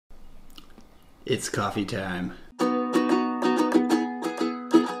It's coffee time.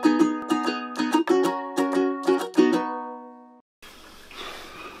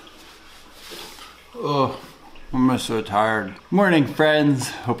 Oh, I'm so tired. Morning, friends.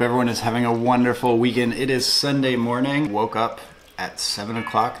 Hope everyone is having a wonderful weekend. It is Sunday morning. Woke up at 7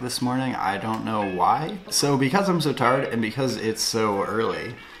 o'clock this morning. I don't know why. So because I'm so tired and because it's so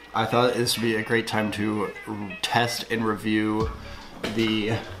early, I thought this would be a great time to test and review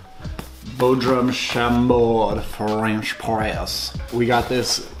the Bodum French Press. We got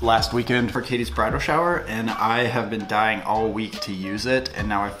this last weekend for Katie's bridal shower, and I have been dying all week to use it, and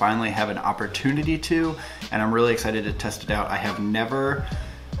now I finally have an opportunity to, and I'm really excited to test it out. I have never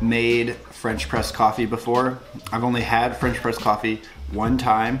made French press coffee before. I've only had French press coffee one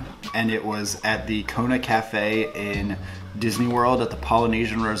time, and it was at the Kona Cafe in Disney World at the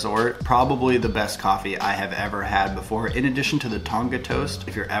Polynesian Resort. Probably the best coffee I have ever had before, in addition to the Tonga toast.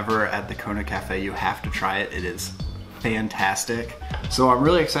 If you're ever at the Kona Cafe, you have to try it. It is fantastic. So I'm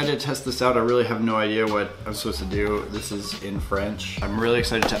really excited to test this out. I really have no idea what I'm supposed to do. This is in French. I'm really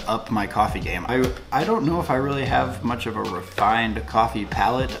excited to up my coffee game. I don't know if I really have much of a refined coffee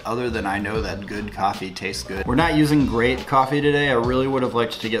palate, other than I know that good coffee tastes good. We're not using great coffee today. I really would have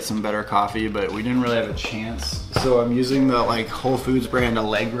liked to get some better coffee, but we didn't really have a chance. So I'm using the Whole Foods brand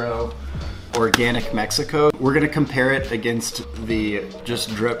Allegro Organic Mexico. We're gonna compare it against the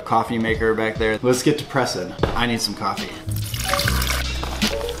just drip coffee maker back there. Let's get to pressing. I need some coffee.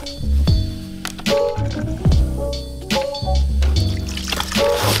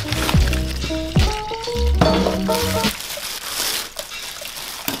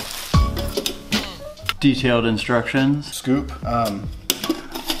 Detailed instructions. Scoop.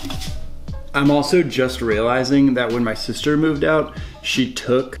 I'm also just realizing that when my sister moved out, she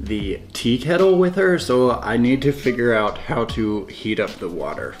took the tea kettle with her, so I need to figure out how to heat up the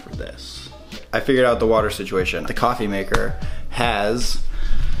water for this. I figured out the water situation. The coffee maker has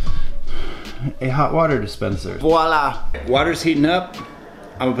a hot water dispenser. Voila! Water's heating up.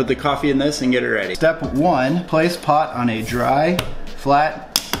 I'm gonna put the coffee in this and get it ready. Step 1, place pot on a dry, flat,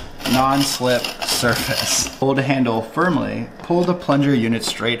 non-slip surface. Hold the handle firmly. Pull the plunger unit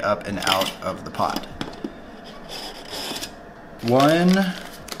straight up and out of the pot. 1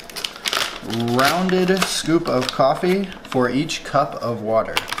 rounded scoop of coffee for each cup of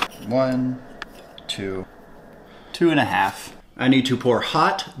water. 1, 2, 2.5. I need to pour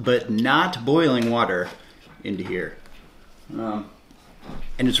hot but not boiling water into here. And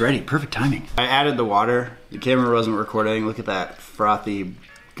it's ready, perfect timing. I added the water. The camera wasn't recording. Look at that frothy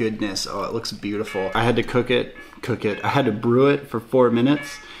goodness. Oh, it looks beautiful. I had to cook it. I had to brew it for 4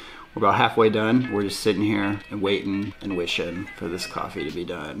 minutes. We're about halfway done. We're just sitting here and waiting and wishing for this coffee to be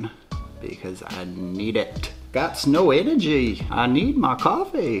done because I need it. Got no energy. I need my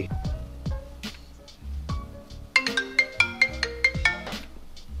coffee.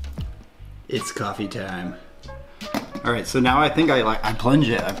 It's coffee time. All right, so now I think I plunge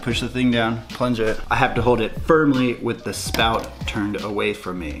it. I push the thing down, plunge it. I have to hold it firmly with the spout turned away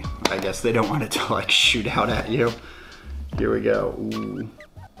from me. I guess they don't want it to shoot out at you. Here we go. Ooh.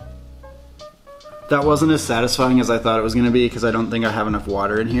 That wasn't as satisfying as I thought it was gonna be because I don't think I have enough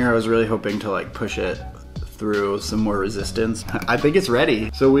water in here. I was really hoping to push it through some more resistance. I think it's ready.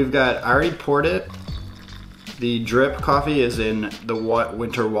 So we've got, I already poured it. The drip coffee is in the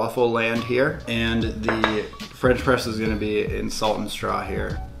winter waffle land here, and the French press is gonna be in salt and straw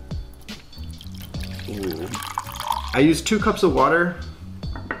here. Ooh. I used 2 cups of water,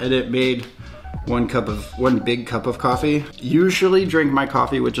 and it made one big cup of coffee. Usually drink my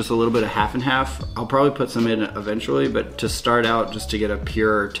coffee with just a little bit of half and half. I'll probably put some in eventually, but to start out, just to get a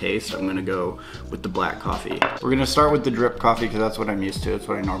purer taste, I'm gonna go with the black coffee. We're gonna start with the drip coffee because that's what I'm used to. It's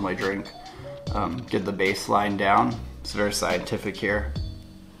what I normally drink. Get the baseline down. It's very scientific here.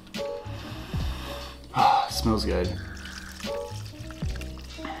 Oh, it smells good.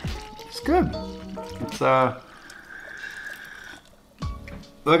 It's good. It's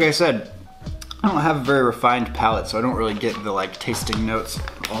like I said, I don't have a very refined palate, so I don't really get the tasting notes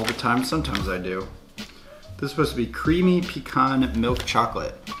all the time. Sometimes I do. This is supposed to be creamy pecan milk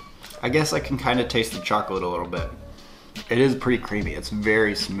chocolate. I guess I can kind of taste the chocolate a little bit. It is pretty creamy. It's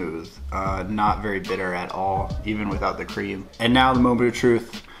very smooth, not very bitter at all, even without the cream. And now the moment of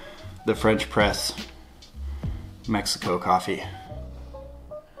truth, the French press Mexico coffee.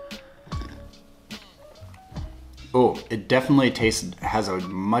 Oh, it definitely has a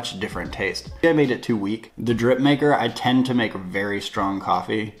much different taste. I made it too weak. The drip maker, I tend to make very strong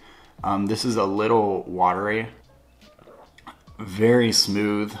coffee. This is a little watery, very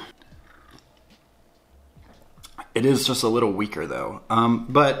smooth. It is just a little weaker though.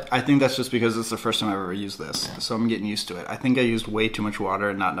 But I think that's just because it's the first time I've ever used this. So I'm getting used to it. I think I used way too much water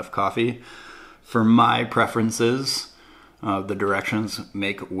and not enough coffee. For my preferences, the directions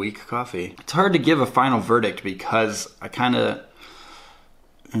make weak coffee. It's hard to give a final verdict because I kind of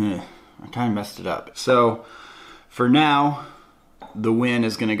messed it up. So for now, the win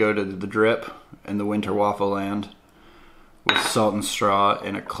is going to go to the drip and the winter waffle land, with salt and straw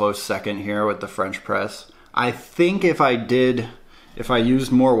in a close second here with the French press. I think if I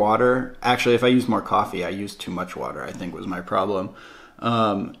used more water, actually if I used more coffee, I used too much water, I think was my problem.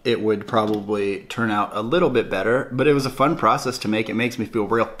 It would probably turn out a little bit better, but it was a fun process to make. It makes me feel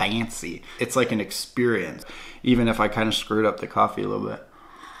real fancy. It's like an experience, even if I kind of screwed up the coffee a little bit.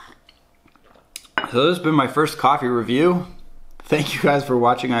 So this has been my first coffee review. Thank you guys for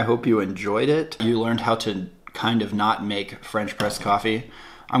watching. I hope you enjoyed it. You learned how to kind of not make French press coffee.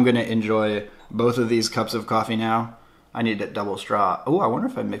 I'm gonna enjoy both of these cups of coffee now. I need a double straw. Oh, I wonder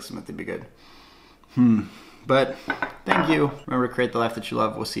if I mix them, if they'd be good. But thank you. Remember to create the life that you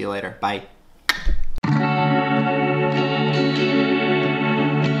love. We'll see you later. Bye.